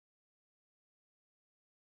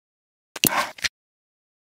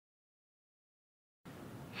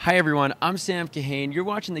Hi everyone, I'm Sam Kahane. You're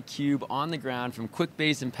watching theCUBE on the ground from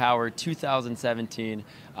QuickBase Empower 2017.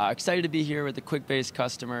 Excited to be here with the QuickBase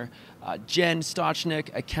customer, Jenn Stachnik,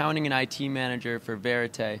 Accounting and IT Manager for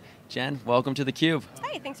Verite. Jenn, welcome to theCUBE.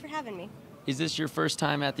 Hi, thanks for having me. Is this your first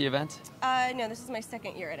time at the event? No, this is my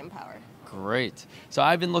second year at Empower. Great. So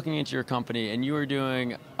I've been looking into your company and you are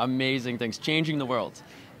doing amazing things, changing the world.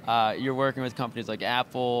 You're working with companies like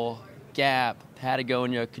Apple, Gap,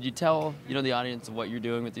 Patagonia. Could you tell the audience what you're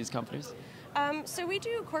doing with these companies? So we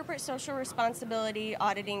do corporate social responsibility,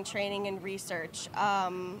 auditing, training, and research,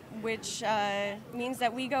 which means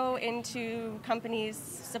that we go into companies,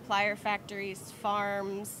 supplier factories,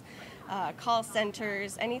 farms, call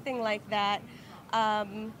centers, anything like that,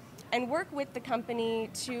 and work with the company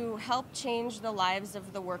to help change the lives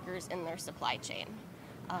of the workers in their supply chain.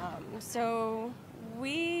 So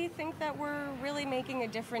we think that we're really making a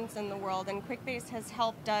difference in the world, and QuickBase has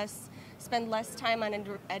helped us spend less time on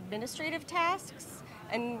administrative tasks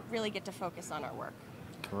and really get to focus on our work.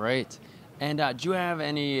 Great. And do you have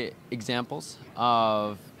any examples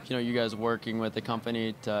of you guys working with a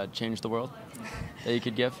company to change the world that you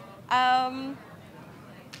could give? I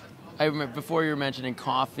remember before you were mentioning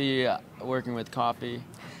coffee, working with coffee.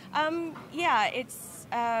 Yeah, it's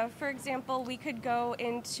for example, we could go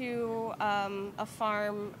into a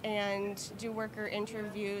farm and do worker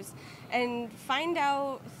interviews and find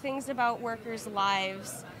out things about workers'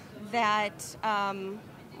 lives that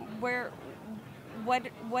what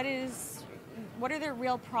are their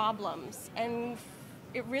real problems, and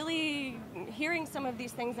it really hearing some of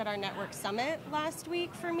these things at our network summit last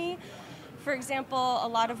week for me. For example, a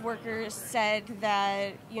lot of workers said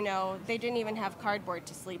that they didn't even have cardboard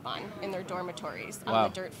to sleep on in their dormitories on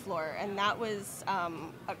the dirt floor, and that was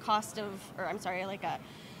a cost of,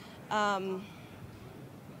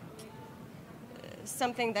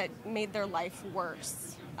 something that made their life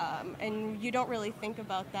worse. And you don't really think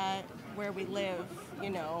about that where we live.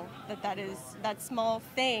 That small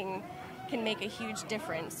thing can make a huge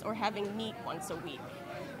difference, or having meat once a week.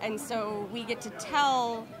 And so we get to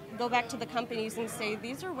go back to the companies and say,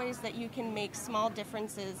 these are ways that you can make small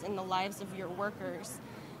differences in the lives of your workers,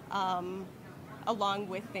 along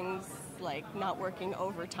with things like not working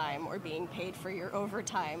overtime or being paid for your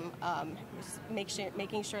overtime,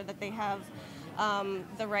 making sure that they have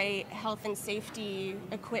the right health and safety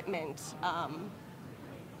equipment.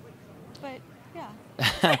 But yeah.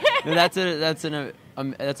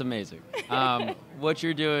 That's amazing. What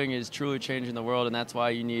you're doing is truly changing the world, and that's why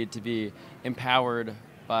you need to be empowered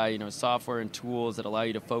by software and tools that allow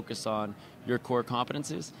you to focus on your core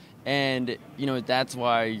competencies. And that's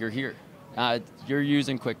why you're here. You're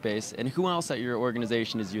using QuickBase, and who else at your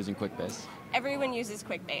organization is using QuickBase? Everyone uses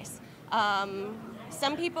QuickBase.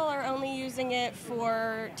 Some people are only using it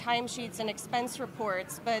for timesheets and expense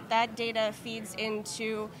reports, but that data feeds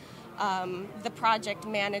into the project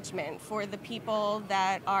management for the people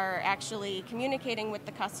that are actually communicating with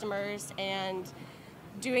the customers and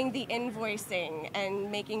doing the invoicing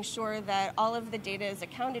and making sure that all of the data is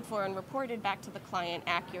accounted for and reported back to the client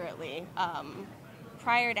accurately.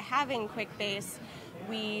 Prior to having QuickBase,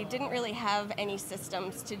 we didn't really have any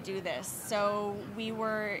systems to do this, so we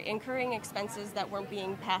were incurring expenses that weren't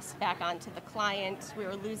being passed back on to the client. We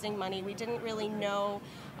were losing money. We didn't really know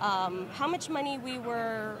how much money we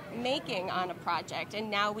were making on a project, and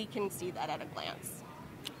now we can see that at a glance.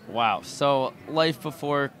 Wow, so life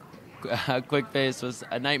before QuickBase was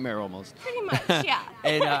a nightmare almost. Pretty much, yeah.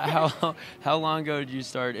 And how long ago did you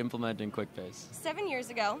start implementing QuickBase? 7 years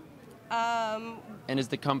ago. And has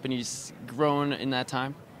the company grown in that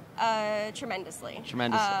time? Tremendously.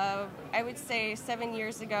 Tremendously. I would say 7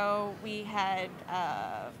 years ago we had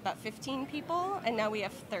about 15 people, and now we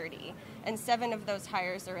have 30. And 7 of those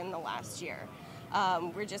hires are in the last year.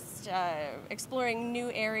 We're just exploring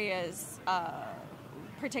new areas.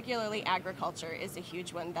 Particularly agriculture is a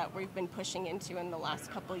huge one that we've been pushing into in the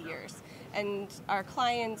last couple years. And our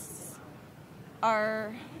clients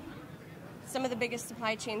are some of the biggest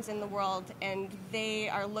supply chains in the world, and they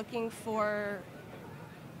are looking for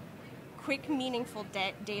quick, meaningful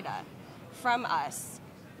data from us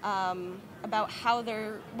about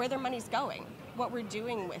where their money's going, what we're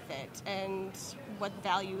doing with it, and what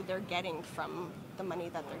value they're getting from the money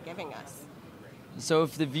that they're giving us. So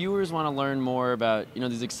if the viewers want to learn more about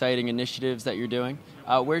these exciting initiatives that you're doing,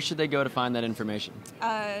 where should they go to find that information?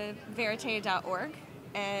 Verite.org,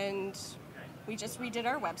 and we just redid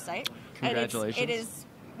our website. Congratulations. And it is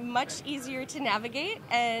much easier to navigate,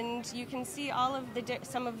 and you can see all of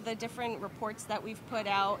some of the different reports that we've put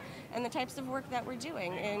out and the types of work that we're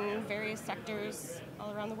doing in various sectors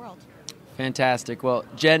all around the world. Fantastic. Well,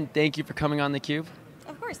 Jenn, thank you for coming on theCUBE.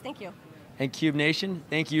 Of course. course, thank you. And CUBE Nation,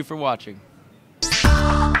 thank you for watching.